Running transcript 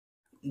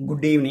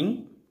Good evening.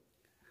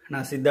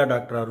 நான் Siddha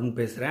doctor Arun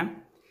பேசுகிறேன்.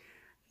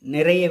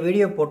 நிறைய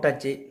வீடியோ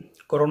போட்டாச்சு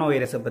கொரோனா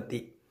வைரஸை பற்றி.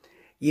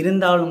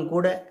 இருந்தாலும்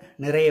கூட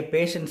நிறைய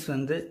பேஷண்ட்ஸ்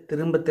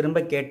திரும்ப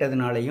திரும்ப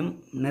கேட்டதுனாலையும்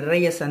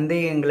நிறைய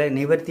சந்தேகங்களை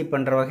நிவர்த்தி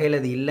பண்ணுற வகையில்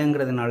அது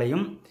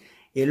இல்லைங்கிறதுனாலையும்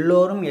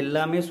எல்லோரும்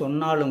எல்லாமே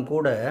சொன்னாலும்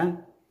கூட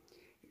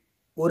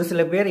ஒரு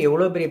சில பேர்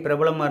எவ்வளோ பெரிய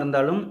பிரபலமாக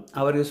இருந்தாலும்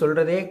அவர்கள்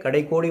சொல்கிறதே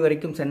கடைக்கோடி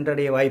வரைக்கும்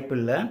சென்றடைய வாய்ப்பு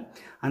இல்லை.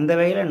 அந்த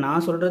வகையில்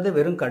நான் சொல்கிறது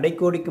வெறும்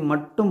கடைக்கோடிக்கு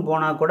மட்டும்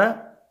போனால் கூட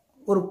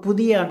ஒரு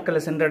புதிய ஆட்களை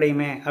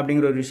சென்றடையுமே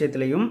அப்படிங்கிற ஒரு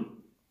விஷயத்துலையும்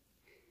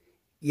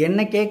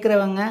என்ன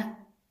கேட்குறவங்க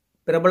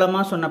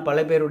பிரபலமாக சொன்ன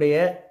பல பேருடைய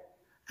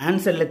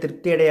ஆன்சரில்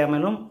திருப்தி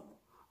அடையாமலும்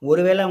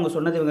ஒருவேளை அவங்க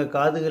சொன்னது இவங்க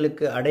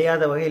காதுகளுக்கு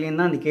அடையாத வகையிலையும்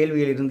தான் அந்த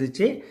கேள்விகள்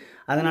இருந்துச்சு.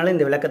 அதனால்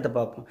இந்த விளக்கத்தை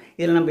பார்ப்போம்.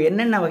 இதில் நம்ம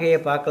என்னென்ன வகையை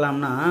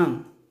பார்க்கலாம்னா,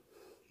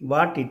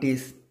 வாட் இட்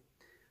இஸ்,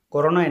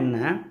 கொரோனா என்ன,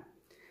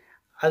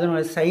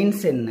 அதனோட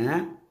சயின்ஸ் என்ன,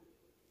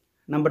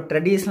 நம்ம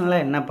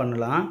ட்ரெடிஷ்னலாக என்ன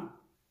பண்ணலாம்,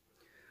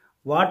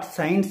 what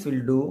science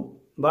will do,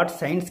 what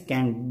science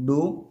can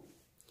do,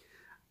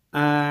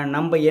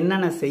 நம்ம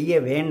என்னென்ன செய்ய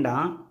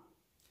வேண்டாம்,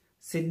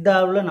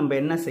 சித்தாவில் நம்ம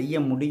என்ன செய்ய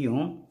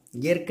முடியும்,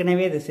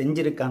 ஏற்கனவே இதை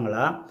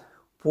செஞ்சுருக்காங்களா,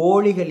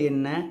 போலிகள்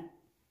என்ன,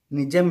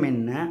 நிஜம்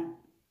என்ன,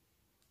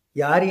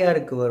 யார்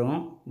யாருக்கு வரும்,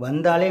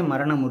 வந்தாலே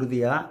மரணம்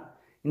உறுதியா,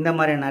 இந்த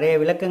மாதிரி நிறைய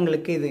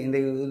விளக்கங்களுக்கு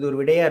இது ஒரு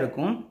விடையாக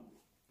இருக்கும்.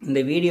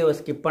 இந்த வீடியோவை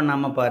ஸ்கிப்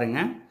பண்ணாமல்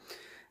பாருங்கள்.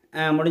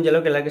 முடிஞ்ச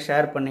அளவுக்கு எல்லாருக்கும்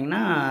ஷேர்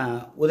பண்ணிங்கன்னா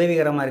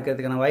உதவிகரமாக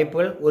இருக்கிறதுக்கான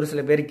வாய்ப்புகள் ஒரு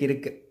சில பேருக்கு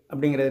இருக்குது.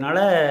 அப்படிங்கிறதுனால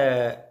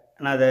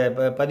நான் அதை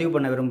பதிவு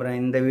பண்ண விரும்புகிறேன்.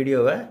 இந்த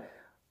வீடியோவை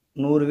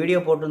 100 வீடியோ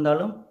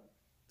போட்டிருந்தாலும்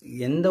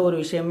எந்த ஒரு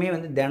விஷயமே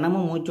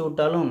தினமும் மூச்சு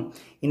விட்டாலும்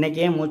இன்றைக்கி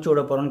ஏன் மூச்சு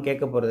விட போகிறோன்னு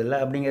கேட்க போகிறதில்ல.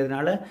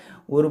 அப்படிங்கிறதுனால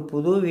ஒரு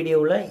புது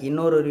வீடியோவில்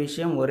இன்னொரு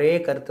விஷயம் ஒரே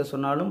கருத்தை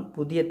சொன்னாலும்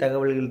புதிய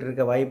தகவல்கள்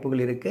இருக்க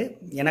வாய்ப்புகள் இருக்குது.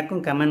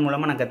 எனக்கும் கமெண்ட்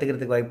மூலமாக நான்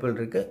கற்றுக்கிறதுக்கு வாய்ப்புகள்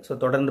இருக்குது. ஸோ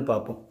தொடர்ந்து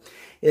பார்ப்போம்.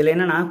 இதில்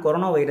என்னென்னா,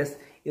 கொரோனா வைரஸ்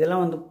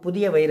இதெல்லாம்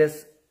புதிய வைரஸ்.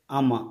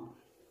 ஆமாம்,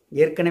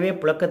 ஏற்கனவே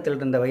புழக்கத்தில்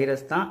இருந்த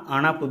வைரஸ் தான்,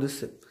 ஆனால்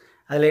புதுசு.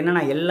 அதில்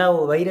என்னென்னா, எல்லா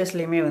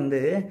வைரஸ்லேயுமே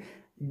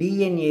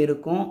டிஎன்ஏ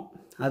இருக்கும்,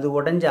 அது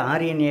உடஞ்சி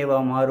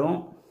ஆர்என்ஏவாக மாறும்,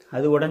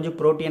 அது உடஞ்சி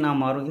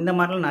புரோட்டீனாக மாறும். இந்த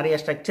மாதிரிலாம் நிறைய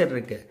ஸ்ட்ரக்சர்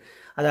இருக்குது.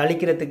 அதை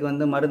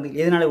அழிக்கிறதுக்கு மருந்து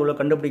எதனால் இவ்வளோ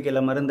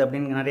கண்டுபிடிக்கல மருந்து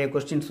அப்படின்னு நிறைய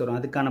கொஸ்டின்ஸ் வரும்.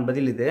 அதுக்கான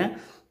பதில் இது.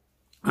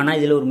 ஆனால்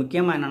இதில் ஒரு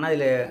முக்கியமாக என்னென்னா,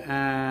 இதில்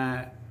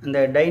இந்த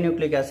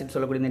டைநியூக்ளிக் ஆசிட்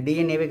சொல்லக்கூடிய இந்த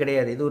டிஎன்ஏவே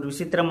கிடையாது. இது ஒரு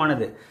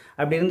விசித்திரமானது.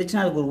 அப்படி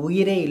இருந்துச்சுன்னா அதுக்கு ஒரு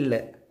உயிரே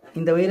இல்லை.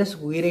 இந்த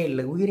வைரஸுக்கு உயிரே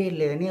இல்லை. உயிரே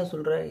இல்லை என்ன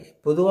சொல்கிற?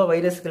 பொதுவாக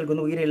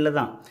வைரஸ்களுக்கு உயிரே இல்லை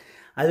தான்.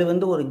 அது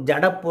ஒரு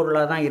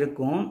ஜடப்பொருளாக தான்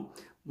இருக்கும்.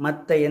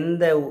 மற்ற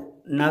எந்த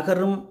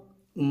நகரும்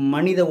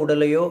மனித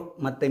உடலையோ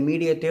மற்ற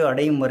மீடியத்தையோ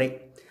அடையும் வரை.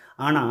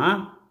 ஆனால்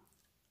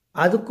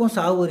அதுக்கும்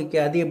சாவு இருக்கு.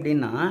 அது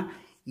எப்படின்னா,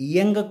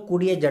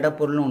 இயங்கக்கூடிய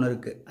ஜடப்பொருள்னு ஒன்று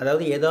இருக்குது.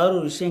 அதாவது ஏதாவது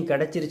ஒரு விஷயம்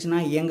கிடச்சிருச்சுன்னா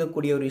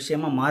இயங்கக்கூடிய ஒரு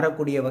விஷயமாக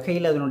மாறக்கூடிய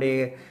வகையில் அதனுடைய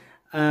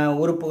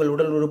உறுப்புகள்,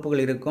 உடல்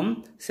உறுப்புகள் இருக்கும்,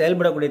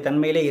 செயல்படக்கூடிய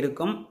தன்மையிலே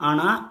இருக்கும்.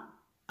 ஆனால்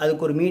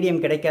அதுக்கு ஒரு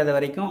மீடியம் கிடைக்காத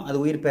வரைக்கும் அது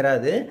உயிர்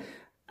பெறாது.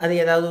 அது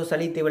ஏதாவது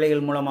சளி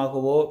திவலைகள்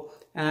மூலமாகவோ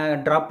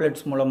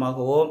ட்ராப்லெட்ஸ்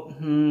மூலமாகவோ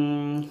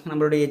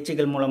நம்மளுடைய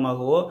எச்சிகள்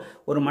மூலமாகவோ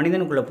ஒரு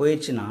மனிதனுக்குள்ளே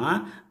போயிடுச்சுன்னா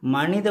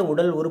மனித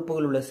உடல்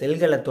உறுப்புகள் உள்ள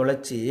செல்களை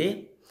தொலைச்சி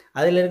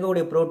அதில்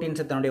இருக்கக்கூடிய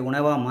புரோட்டீன்ஸை தன்னுடைய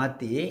உணவாக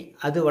மாற்றி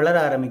அது வளர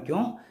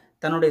ஆரம்பிக்கும்.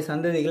 தன்னுடைய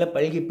சந்ததிகளை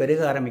பல்கி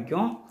பெருக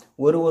ஆரம்பிக்கும்.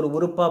 ஒரு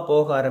உறுப்பாக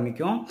போக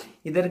ஆரம்பிக்கும்.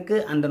 இதற்கு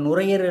அந்த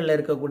நுரையீரலில்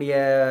இருக்கக்கூடிய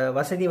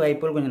வசதி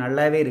வாய்ப்புகள் கொஞ்சம்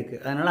நல்லாவே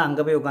இருக்குது. அதனால்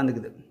அங்கே போய்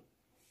உட்காந்துக்குது.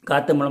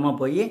 காற்று மூலமாக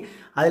போய்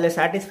அதில்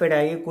சாட்டிஸ்ஃபைட்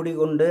ஆகி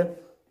குடிகொண்டு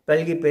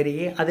பல்கி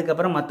பெருகி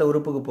அதுக்கப்புறம் மற்ற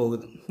உறுப்புக்கு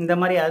போகுது. இந்த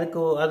மாதிரி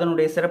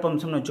அதனுடைய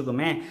சிறப்பம்சம்னு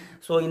வச்சுக்கோமே.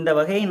 ஸோ இந்த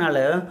வகையினால்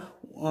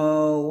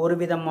ஒரு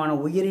விதமான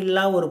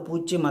உயிரில்லா ஒரு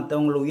பூச்சி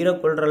மற்றவங்களை உயிரை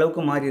கொள்கிற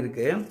அளவுக்கு மாறி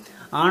இருக்கு.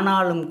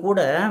 ஆனாலும் கூட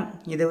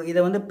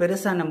இதை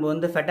பெருசாக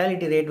நம்ம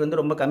ஃபெட்டாலிட்டி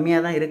ரேட் ரொம்ப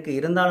கம்மியாக தான் இருக்குது.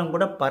 இருந்தாலும்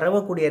கூட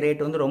பரவக்கூடிய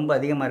ரேட் ரொம்ப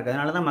அதிகமாக இருக்குது.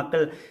 அதனால தான்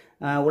மக்கள்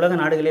உலக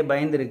நாடுகளே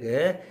பயந்துருக்கு.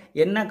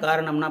 என்ன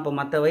காரணம்னா, இப்போ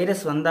மற்ற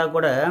வைரஸ் வந்தால்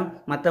கூட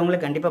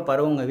மற்றவங்களுக்கு கண்டிப்பாக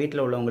பரவுங்க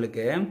வீட்டில்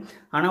உள்ளவங்களுக்கு.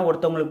 ஆனால்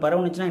ஒருத்தவங்களுக்கு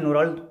பரவுனுச்சுன்னா இன்னொரு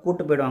ஆள்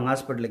கூட்டு போயிடுவாங்க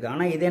ஹாஸ்பிட்டலுக்கு.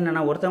 ஆனால் இது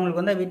என்னென்னா,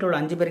 ஒருத்தவங்களுக்கு வீட்டில்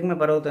உள்ள 5 பேருக்குமே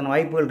பரவத்துக்கான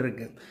வாய்ப்புகள்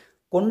இருக்குது.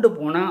 கொண்டு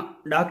போனால்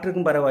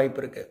டாக்டருக்கும் பரவ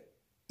வாய்ப்பு இருக்குது.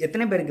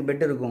 எத்தனை பேருக்கு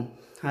பெட் இருக்கும்?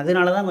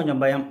 அதனால தான்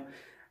கொஞ்சம் பயம்.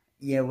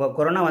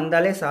 கொரோனா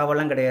வந்தாலே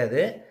சாவெல்லாம் கிடையாது.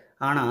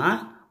 ஆனால்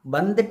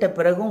வந்துட்ட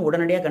பிறகும்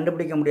உடனடியாக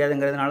கண்டுபிடிக்க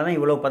முடியாதுங்கிறதுனால தான்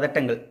இவ்வளோ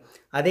பதட்டங்கள்.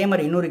 அதே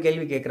மாதிரி இன்னொரு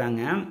கேள்வி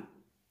கேட்குறாங்க,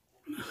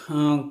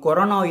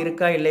 கொரோனா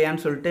இருக்கா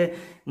இல்லையான்னு சொல்லிட்டு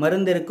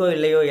மருந்து இருக்கோ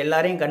இல்லையோ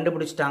எல்லாரையும்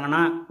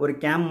கண்டுபிடிச்சிட்டாங்கன்னா ஒரு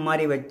கேம்ப்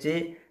மாதிரி வச்சு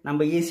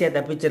நம்ம ஈஸியாக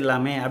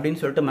தப்பிச்சிடலாமே அப்படின்னு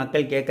சொல்லிட்டு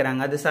மக்கள்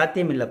கேட்குறாங்க. அது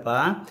சாத்தியம் இல்லைப்பா.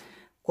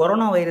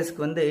 கொரோனா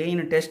வைரஸ்க்கு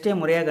இன்னும் டெஸ்ட்டே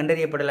முறையாக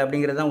கண்டறியப்படலை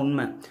அப்படிங்கிறது தான்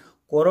உண்மை.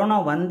 கொரோனா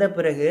வந்த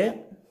பிறகு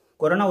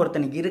கொரோனா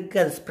ஒருத்தனுக்கு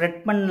இருக்குது, அது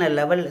ஸ்ப்ரெட்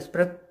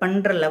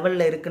பண்ணுற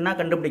லெவலில் இருக்குன்னா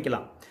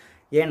கண்டுபிடிக்கலாம்.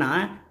 ஏன்னா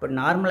இப்போ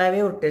நார்மலாகவே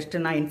ஒரு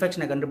டெஸ்ட்டுனா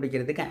இன்ஃபெக்ஷனை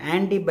கண்டுபிடிக்கிறதுக்கு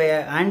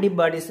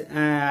ஆன்டிபாடிஸ்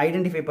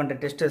ஐடென்டிஃபை பண்ணுற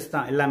டெஸ்டஸ்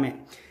தான் எல்லாமே.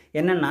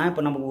 என்னென்னா,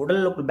 இப்போ நம்ம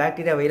உடலுக்கு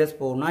பாக்டீரியா வைரஸ்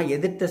போகும்னா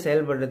எதிர்த்து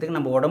செயல்படுறதுக்கு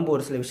நம்ம உடம்பு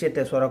ஒரு சில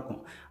விஷயத்தை சுரக்கும்.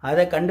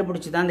 அதை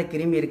கண்டுபிடிச்சி தான் இந்த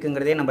கிருமி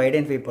இருக்குங்கிறதே நம்ம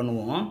ஐடென்டிஃபை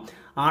பண்ணுவோம்.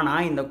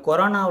 ஆனால் இந்த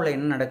கொரோனாவில்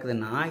என்ன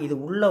நடக்குதுன்னா, இது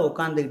உள்ளே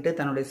உட்காந்துக்கிட்டு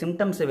தன்னுடைய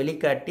சிம்டம்ஸை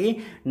வெளிக்காட்டி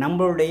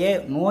நம்மளுடைய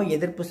நோய்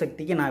எதிர்ப்பு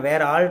சக்திக்கு நான்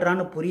வேறு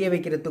ஆள்றான்னு புரிய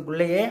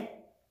வைக்கிறதுக்குள்ளேயே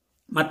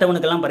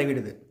மற்றவனுக்கெல்லாம்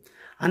பரவிடுது.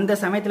 அந்த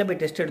சமயத்தில்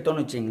போய் டெஸ்ட்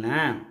எடுத்தோன்னு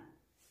வச்சிங்களேன்,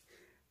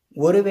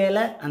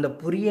 ஒருவேளை அந்த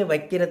புரிய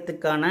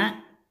வைக்கிறதுக்கான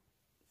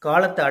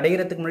காலத்தை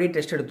அடைகிறதுக்கு முன்னாடி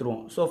டெஸ்ட்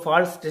எடுத்துருவோம். ஸோ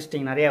ஃபால்ஸ்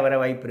டெஸ்டிங் நிறையா வர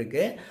வாய்ப்பு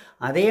இருக்குது.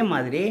 அதே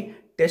மாதிரி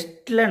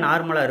டெஸ்ட்டில்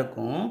நார்மலாக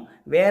இருக்கும்,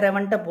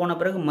 வேறவன்ட்ட போன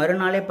பிறகு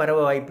மறுநாளே பரவ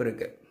வாய்ப்பு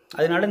இருக்குது.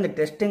 அதனால இந்த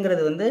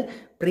டெஸ்ட்டுங்கிறது வந்து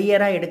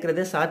ப்ரியராக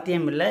எடுக்கிறது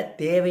சாத்தியம் இல்லை,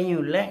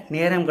 தேவையும் இல்லை,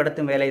 நேரம்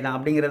கடத்தும் வேலை தான்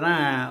அப்படிங்கிறது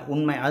தான்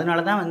உண்மை.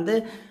 அதனால தான் வந்து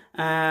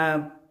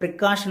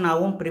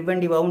ப்ரிகாஷனாகவும்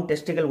ப்ரிவென்டிவாகவும்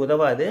டெஸ்ட்டுகள்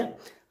உதவாது,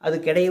 அது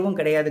கிடையவும்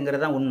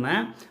கிடையாதுங்கிறது தான் உண்மை.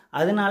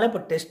 அதனால இப்போ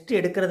டெஸ்ட்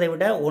எடுக்கிறத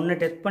விட ஒன்று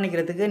டெஸ்ட்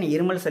பண்ணிக்கிறதுக்கு நீ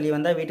இருமல் சளி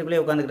வந்தால்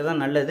வீட்டுக்குள்ளேயே உட்காந்துக்கிறது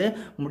தான் நல்லது.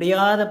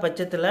 முடியாத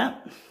பட்சத்தில்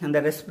அந்த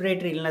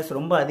ரெஸ்பிரேட்டரி இல்னஸ்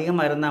ரொம்ப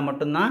அதிகமாக இருந்தால்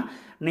மட்டும்தான்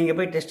நீங்கள்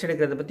போய் டெஸ்ட்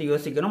எடுக்கிறத பற்றி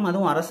யோசிக்கணும்.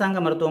 அதுவும் அரசாங்க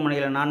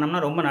மருத்துவமனையில்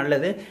நானோம்னா ரொம்ப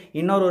நல்லது.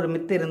 இன்னொரு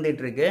மித்து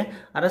இருந்துகிட்டு இருக்கு,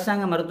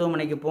 அரசாங்க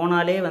மருத்துவமனைக்கு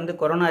போனாலே வந்து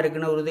கொரோனா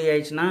இருக்குன்னு உறுதி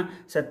ஆயிடுச்சுன்னா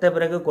செத்த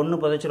பிறகு கொன்று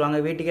புதைச்சிருவாங்க,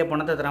 வீட்டுக்கே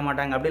பணத்தை தர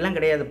மாட்டாங்க. அப்படிலாம்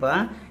கிடையாதுப்பா,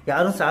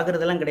 யாரும்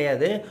சாகிறதெல்லாம்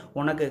கிடையாது.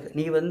 உனக்கு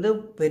நீ வந்து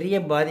பெரிய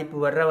பாதிப்பு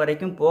வர்ற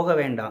வரைக்கும் போக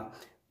வேண்டாம்.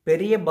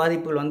 பெரிய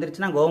பாதிப்புகள்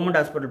வந்துருச்சுன்னா கவர்மெண்ட்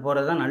ஹாஸ்பிட்டல்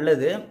போகிறது தான்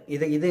நல்லது.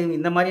 இது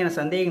இந்த மாதிரியான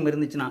சந்தேகம்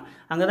இருந்துச்சுன்னா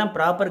அங்கே தான்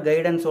ப்ராப்பர்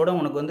கைடன்ஸோடு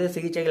உனக்கு வந்து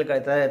சிகிச்சைகள்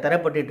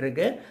தரப்பட்டு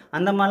இருக்கு.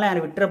 அந்த மாதிரிலாம்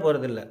யாரும் விட்டுற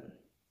போகிறதில்ல.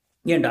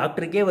 ஏன்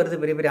டாக்டருக்கே வருது,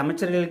 பெரிய பெரிய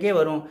அமைச்சர்களுக்கே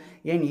வரும்,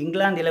 ஏன்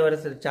இங்கிலாந்து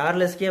இளவரசர்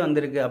சார்லஸ்க்கே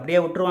வந்திருக்கு, அப்படியே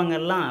விட்டுருவாங்க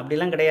எல்லாம்?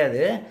 அப்படிலாம்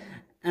கிடையாது.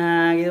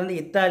 இது வந்து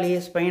இத்தாலி,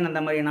 ஸ்பெயின்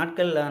அந்த மாதிரி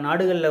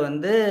நாடுகளில்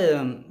வந்து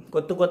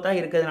கொத்து கொத்தாக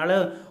இருக்கிறதுனால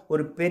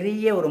ஒரு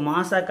பெரிய ஒரு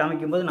மாசாக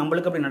காமிக்கும்போது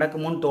நம்மளுக்கு அப்படி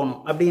நடக்குமோன்னு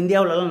தோணும். அப்படி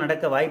இந்தியாவிலலாம்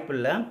நடக்க வாய்ப்பு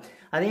இல்லை.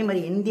 அதே மாதிரி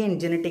இந்தியன்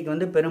ஜெனட்டிக்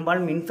வந்து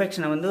பெரும்பாலும்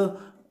இன்ஃபெக்ஷனை வந்து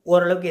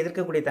ஓரளவுக்கு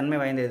எதிர்க்கக்கூடிய தன்மை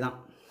வாய்ந்தது தான்.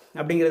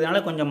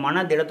 அப்படிங்கிறதுனால கொஞ்சம்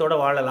மன திடத்தோடு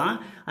வாழலாம்.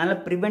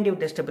 அதனால்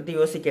ப்ரிவென்டிவ் டெஸ்ட்டை பற்றி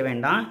யோசிக்க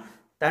வேண்டாம்.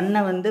 தன்னை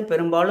வந்து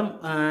பெரும்பாலும்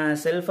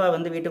செல்ஃபாக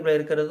வந்து வீட்டுக்குள்ளே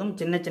இருக்கிறதும்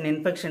சின்ன சின்ன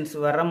இன்ஃபெக்ஷன்ஸ்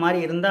வர்ற மாதிரி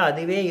இருந்தால்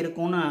அதுவே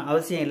இருக்கும்னு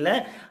அவசியம் இல்லை.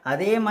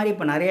 அதே மாதிரி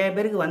இப்போ நிறைய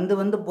பேருக்கு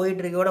வந்து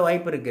போயிட்டு இருக்க கூட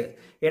வாய்ப்பு இருக்குது.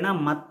 ஏன்னா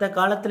மற்ற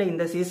காலத்தில்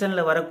இந்த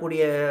சீசனில்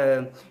வரக்கூடிய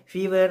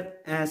ஃபீவர்,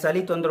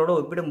 சளி தொந்தரோடு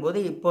ஒப்பிடும்போது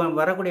இப்போ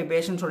வரக்கூடிய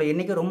பேஷண்ட்ஸோட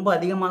எண்ணிக்கை ரொம்ப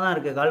அதிகமாக தான்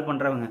இருக்குது கால்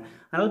பண்ணுறவங்க.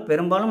 அதனால்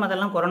பெரும்பாலும்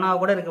அதெல்லாம் கொரோனாவை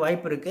கூட இருக்க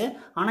வாய்ப்பு இருக்குது.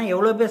 ஆனால்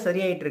எவ்வளோ பேர்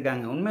சரியாயிட்டு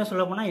இருக்காங்க. உண்மையாக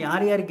சொல்ல போனால்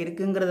யார் யாருக்கு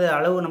இருக்குங்கிறத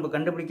அளவு நம்ம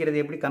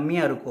கண்டுபிடிக்கிறது எப்படி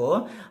கம்மியாக இருக்கோ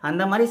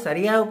அந்த மாதிரி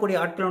சரியாகக்கூடிய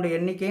ஆட்களோட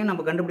எண்ணிக்கையும்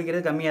நம்ம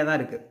கண்டுபிடிக்கிறது கம்மியாக தான்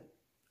இருக்குது.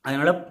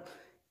 அதனால்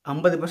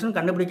 50%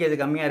 கண்டுபிடிக்கிறது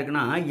கம்மியாக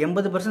இருக்குன்னா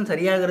 80%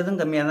 சரியாகிறதும்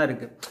கம்மியாக தான்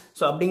இருக்குது.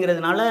 ஸோ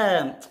அப்படிங்கிறதுனால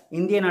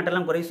இந்திய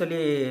நாட்டெல்லாம் குறை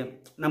சொல்லி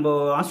நம்ம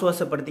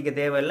ஆசுவாசப்படுத்திக்க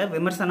தேவையில்லை,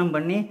 விமர்சனம்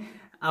பண்ணி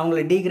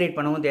அவங்கள டீக்ரேட்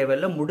பண்ணவும்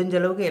தேவையில்லை. முடிஞ்ச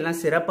அளவுக்கு எல்லாம்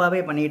சிறப்பாகவே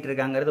பண்ணிகிட்டு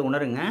இருக்காங்கிறது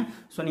உணருங்க.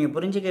 ஸோ நீங்கள்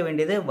புரிஞ்சிக்க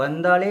வேண்டியது,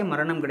 வந்தாலே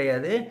மரணம்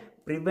கிடையாது,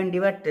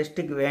 ப்ரிவென்டிவாக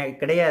டெஸ்ட்டுக்கு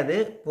கிடையாது.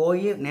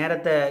 போய்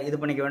நேரத்தை இது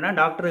பண்ணிக்க வேண்டாம்,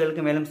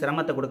 டாக்டர்களுக்கு மேலும்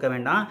சிரமத்தை கொடுக்க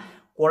வேண்டாம்.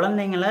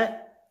 குழந்தைங்கள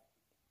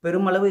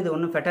பெருமளவு இது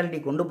ஒன்றும் ஃபெட்டாலிட்டி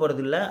கொண்டு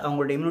போகிறது இல்லை,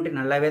 அவங்களோட இம்யூனிட்டி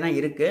நல்லாவே தான்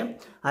இருக்குது.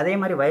 அதே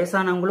மாதிரி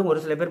வயசானவங்களும் ஒரு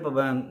சில பேர் இப்போ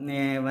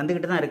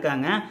வந்துக்கிட்டு தான்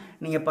இருக்காங்க.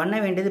 நீங்கள் பண்ண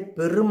வேண்டியது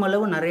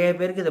பெருமளவு நிறைய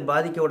பேருக்கு இதை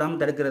பாதிக்க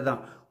விடாமல் தடுக்கிறது தான்.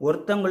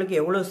 ஒருத்தவங்களுக்கு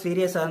எவ்வளோ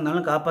சீரியஸாக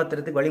இருந்தாலும்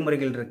காப்பாற்றுறதுக்கு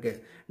வழிமுறைகள்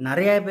இருக்குது.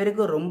 நிறைய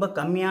பேருக்கு ரொம்ப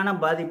கம்மியான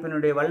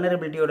பாதிப்பினுடைய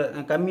வல்னரபிலிட்டியோட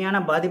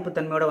கம்மியான பாதிப்பு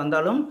தன்மையோட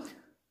வந்தாலும்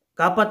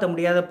காப்பாற்ற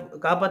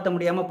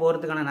முடியாமல்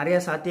போகிறதுக்கான நிறைய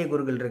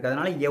சாத்தியக்கூறுகள் இருக்குது.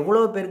 அதனால்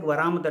எவ்வளோ பேருக்கு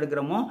வராமல்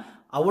தடுக்கிறோமோ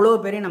அவ்வளோ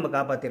பேரையும் நம்ம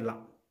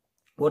காப்பாற்றிடலாம்.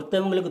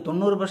 ஒருத்தவங்களுக்கு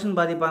 90%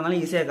 பாதிப்பாக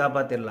இருந்தாலும் ஈஸியாக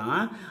காப்பாற்றிடலாம்.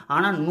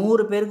 ஆனால்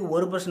 100 பேருக்கு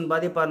 1%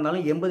 பாதிப்பாக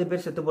இருந்தாலும் 80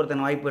 பேர் செத்து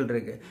போகிறதுக்கான வாய்ப்புகள்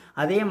இருக்குது.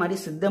 அதே மாதிரி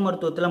சித்த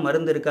மருத்துவத்தில்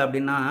மருந்து இருக்குது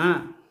அப்படின்னா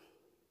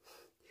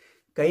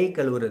கை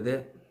கழுவுறது,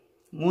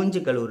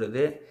 மூஞ்சி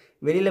கழுவுறது,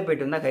 வெளியில்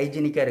போய்ட்டு வந்தால்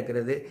ஹைஜீனிக்காக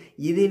இருக்கிறது,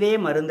 இதுவே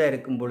மருந்தாக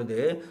இருக்கும் பொழுது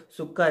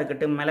சுக்கா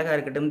இருக்கட்டும், மிளகா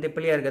இருக்கட்டும்,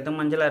 திப்பிலியாக இருக்கட்டும்,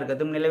 மஞ்சளாக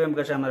இருக்கட்டும்,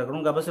 நிலவேம்பு கஷாயமாக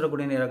இருக்கட்டும், கபசுர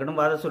குடிநீர்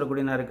இருக்கட்டும், வாதசுர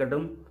குடிநீர்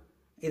இருக்கட்டும்,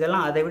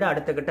 இதெல்லாம் அதை விட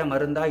அடுத்த கட்ட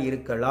மருந்தாக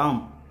இருக்கலாம்.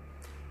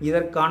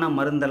 இதற்கான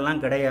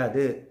மருந்தெல்லாம்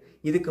கிடையாது.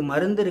 இதுக்கு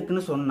மருந்து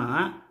இருக்குன்னு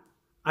சொன்னால்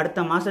அடுத்த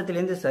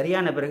மாதத்துலேருந்து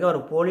சரியான பிறகு அவர்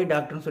போலி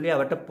டாக்டர்னு சொல்லி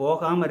அவர்கிட்ட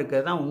போகாமல்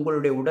இருக்கிறது தான்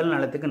உங்களுடைய உடல்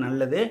நலத்துக்கு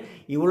நல்லது.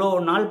 இவ்வளோ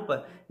நாள்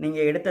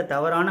நீங்கள் எடுத்த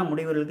தவறான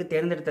முடிவுகளுக்கு,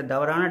 தேர்ந்தெடுத்த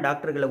தவறான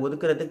டாக்டர்களை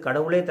ஒதுக்குறதுக்கு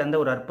கடவுளே தந்த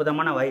ஒரு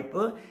அற்புதமான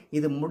வாய்ப்பு.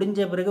 இது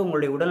முடிஞ்ச பிறகு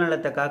உங்களுடைய உடல்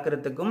நலத்தை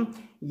காக்கிறதுக்கும்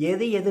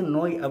எது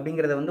நோய்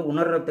அப்படிங்கிறத வந்து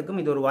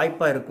உணர்றதுக்கும் இது ஒரு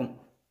வாய்ப்பாக இருக்கும்.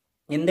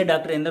 எந்த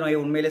டாக்டர் எந்த நோயை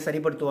உண்மையிலே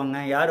சரிப்படுத்துவாங்க,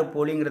 யார்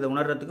போலிங்கிறத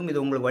உணர்றதுக்கும்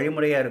இது உங்களுக்கு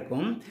வழிமுறையாக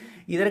இருக்கும்.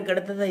 இதற்கு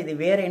அடுத்தது இது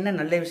வேறு என்ன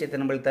நல்ல விஷயத்தை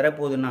நம்மளுக்கு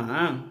தரப்போகுதுன்னா,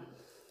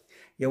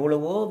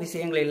 எவ்வளவோ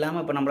விஷயங்கள்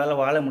இல்லாமல் இப்போ நம்மளால்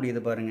வாழ முடியுது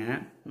பாருங்கள்.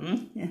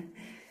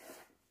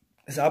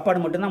 சாப்பாடு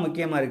மட்டும்தான்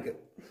முக்கியமாக இருக்குது.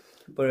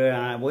 இப்போ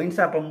ஒயின்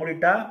ஷாப்பை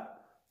மூடிட்டா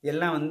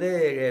எல்லாம் வந்து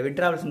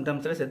விட்ராவல்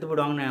சிம்டம்ஸில் செத்து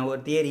போடுவாங்கன்னு ஒரு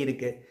தியரி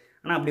இருக்குது.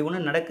 ஆனால் அப்படி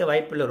ஒன்றும் நடக்க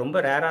வாய்ப்பு இல்லை,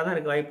 ரொம்ப ரேராக தான்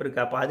இருக்க வாய்ப்பு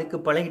இருக்குது. அப்போ அதுக்கு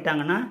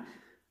பழகிட்டாங்கன்னா,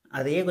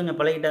 அதையே கொஞ்சம்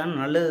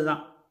பழகிட்டாங்கன்னா நல்லது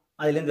தான்,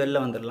 அதுலேருந்து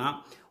வெளில வந்துடலாம்.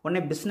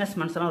 உடனே பிஸ்னஸ்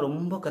மேன்ஸ்லாம்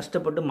ரொம்ப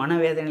கஷ்டப்பட்டு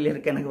மனவேதனையில்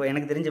இருக்க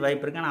எனக்கு தெரிஞ்ச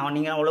வாய்ப்பு இருக்குது. ஆனால்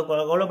நீங்கள் அவ்வளோ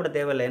கவலைப்பட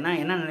தேவையில்லை. ஏன்னா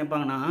என்ன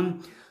நினைப்பாங்கன்னா,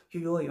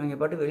 ஐயோ இவங்க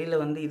பாட்டு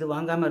வெளியில் வந்து இது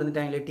வாங்காமல்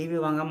இருந்துட்டாங்களே, டிவி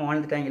வாங்காமல்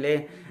வாழ்ந்துட்டாங்களே,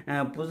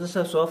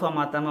 புதுசாக சோஃபா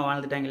மாற்றாமல்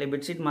வாழ்ந்துட்டாங்களே,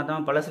 பெட்ஷீட்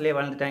மாற்றாமல் பழசுலேயே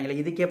வாழ்ந்துட்டாங்களே,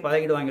 இதுக்கே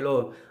பழகிடுவாங்களோ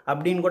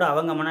அப்படின்னு கூட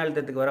அவங்க மன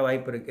அழுத்தத்துக்கு வர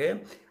வாய்ப்பு இருக்குது.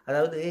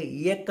 அதாவது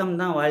இயக்கம்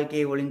தான்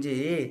வாழ்க்கையை ஒழிஞ்சு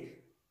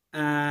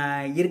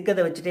இருக்கிறத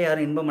வச்சுட்டே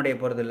யாரும் இன்பம் அடைய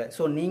போகிறதில்ல.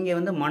 ஸோ நீங்கள்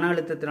வந்து மன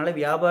அழுத்தத்தினால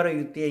வியாபார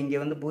யுக்தியை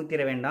இங்கே வந்து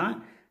புகுத்திட வேண்டாம்.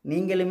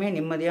 நீங்களுமே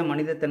நிம்மதியாக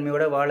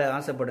மனிதத்தன்மையோடு வாழ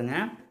ஆசைப்படுங்க.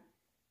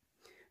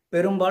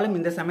 பெரும்பாலும்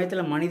இந்த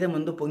சமயத்தில் மனிதம்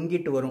வந்து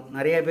பொங்கிட்டு வரும்.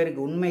 நிறைய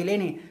பேருக்கு உண்மையிலே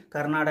நீ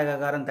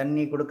கர்நாடகாக்காரன்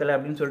தண்ணி கொடுக்கல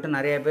அப்படின்னு சொல்லிட்டு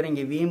நிறைய பேர்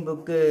இங்கே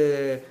வீம்புக்கு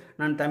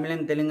நான்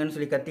தமிழன் தெலுங்குன்னு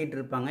சொல்லி கத்திட்டு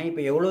இருப்பாங்க.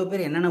 இப்போ எவ்வளோ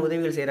பேர் என்னென்ன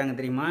உதவிகள் செய்கிறாங்க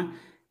தெரியுமா?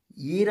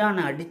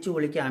 ஈரானை அடித்து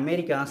ஒழிக்க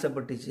அமெரிக்கா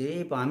ஆசைப்பட்டுச்சு.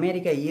 இப்போ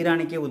அமெரிக்கா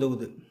ஈரானுக்கே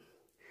உதவுது.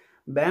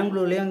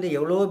 பெங்களூர்லேயே வந்து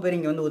எவ்வளோ பேர்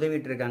இங்கே வந்து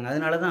உதவிட்டு இருக்காங்க.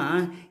 அதனால தான்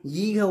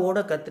ஈகவோட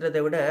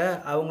கத்துறதை விட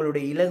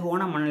அவங்களுடைய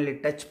இலகுவான மனநிலை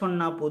டச்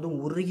பண்ணால் போதும்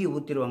உருகி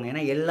ஊற்றிடுவாங்க.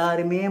 ஏன்னா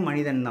எல்லாருமே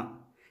மனிதன்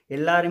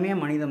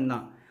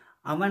தான்.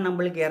 அவன்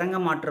நம்மளுக்கு இறங்க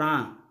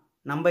மாட்டான்,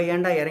 நம்ம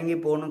ஏன்டா இறங்கி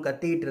போகணும்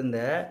கத்திக்கிட்டு இருந்த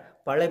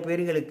பல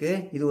பேர்களுக்கு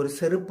இது ஒரு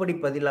செருப்படி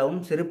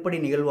பதிலாகவும் செருப்படி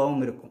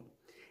நிகழ்வாகவும் இருக்கும்.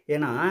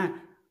 ஏன்னா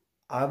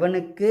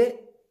அவனுக்கு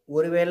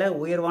ஒருவேளை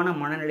உயர்வான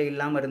மனநிலை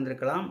இல்லாமல்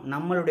இருந்திருக்கலாம்.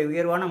 நம்மளுடைய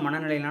உயர்வான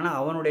மனநிலையினால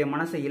அவனுடைய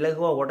மனசை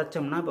இலகுவாக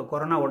உடைச்சோம்னா இப்போ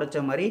கொரோனா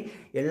உடைச்ச மாதிரி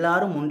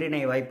எல்லாரும்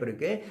ஒன்றிணைய வாய்ப்பு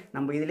இருக்குது.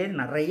 நம்ம இதிலே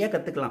நிறைய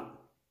கற்றுக்கலாம்.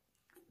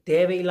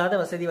 தேவையில்லாத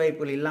வசதி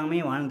வாய்ப்புகள்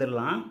இல்லாமல்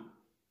வாழ்ந்துடலாம்.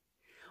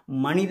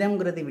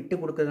 மனிதங்கிறது விட்டு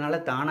கொடுக்கறதுனால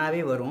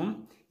தானாகவே வரும்.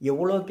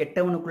 எவ்வளோ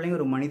கெட்டவனுக்குள்ளேயும்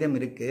ஒரு மனிதம்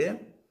இருக்குது.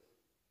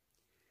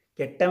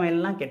 கெட்டவன்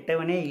எல்லாம்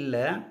கெட்டவனே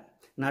இல்லை.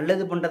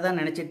 நல்லது பண்ணுறதா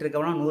நினச்சிட்டு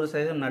இருக்கவனா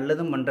 100%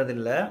 நல்லதும்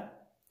பண்ணுறதில்ல.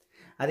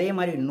 அதே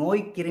மாதிரி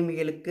நோய்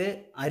கிருமிகளுக்கு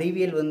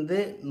அறிவியல் வந்து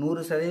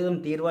 100%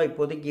 தீர்வாக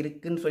இப்போதைக்கு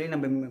இருக்குதுன்னு சொல்லி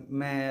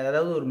நம்ம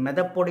அதாவது ஒரு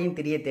மெதப்போடையும்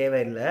தெரிய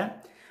தேவையில்லை.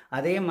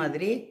 அதே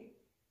மாதிரி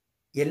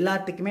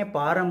எல்லாத்துக்குமே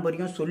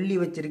பாரம்பரியம் சொல்லி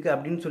வச்சிருக்கு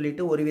அப்படின்னு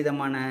சொல்லிட்டு ஒரு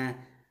விதமான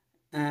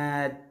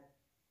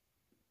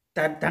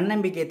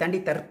தன்னம்பிக்கையை தாண்டி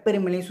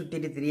தற்பெருமையிலையும்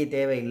சுற்றிட்டு தெரிய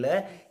தேவையில்லை.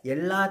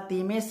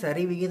 எல்லாத்தையுமே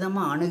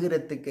சரிவிகிதமாக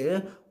அணுகிறதுக்கு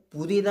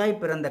புதிதாய்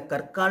பிறந்த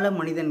கற்கால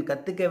மனிதன்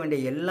கற்றுக்க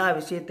வேண்டிய எல்லா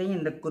விஷயத்தையும்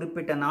இந்த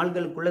குறிப்பிட்ட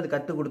நாள்களுக்குள்ளே அது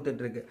கற்றுக்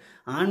கொடுத்துட்ருக்கு.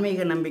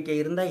 ஆன்மீக நம்பிக்கை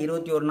இருந்தால்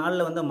 21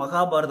 நாளில் வந்து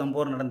மகாபாரதம்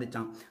போர்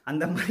நடந்துச்சான்.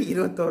 அந்த மாதிரி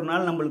 21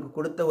 நாள் நம்மளுக்கு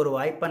கொடுத்த ஒரு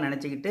வாய்ப்பாக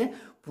நினச்சிக்கிட்டு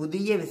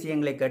புதிய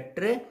விஷயங்களை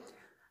கற்று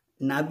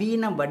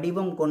நவீன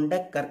வடிவம்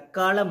கொண்ட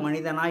கற்கால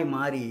மனிதனாய்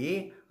மாறி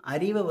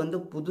அறிவை வந்து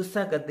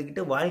புதுசாக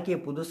கற்றுக்கிட்டு வாழ்க்கையை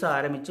புதுசாக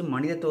ஆரம்பித்து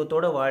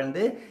மனிதத்துவத்தோடு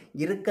வாழ்ந்து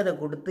இருக்கதை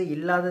கொடுத்து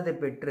இல்லாததை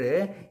பெற்று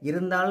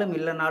இருந்தாலும்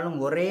இல்லைனாலும்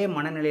ஒரே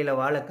மனநிலையில்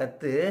வாழ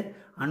கற்று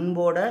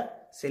அன்போட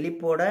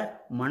செழிப்போட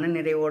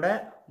மனநிறைவோட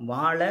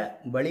வாழ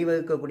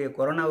வழிவகுக்கக்கூடிய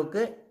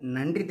கொரோனாவுக்கு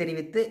நன்றி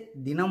தெரிவித்து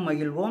தினம்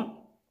மகிழ்வோம்.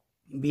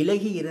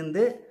 விலகி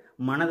இருந்து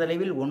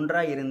மனதளவில்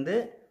ஒன்றாக இருந்து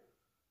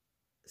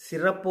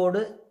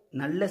சிறப்போடு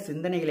நல்ல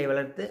சிந்தனைகளை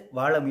வளர்த்து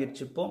வாழ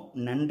முயற்சிப்போம்.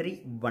 நன்றி,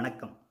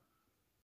 வணக்கம்.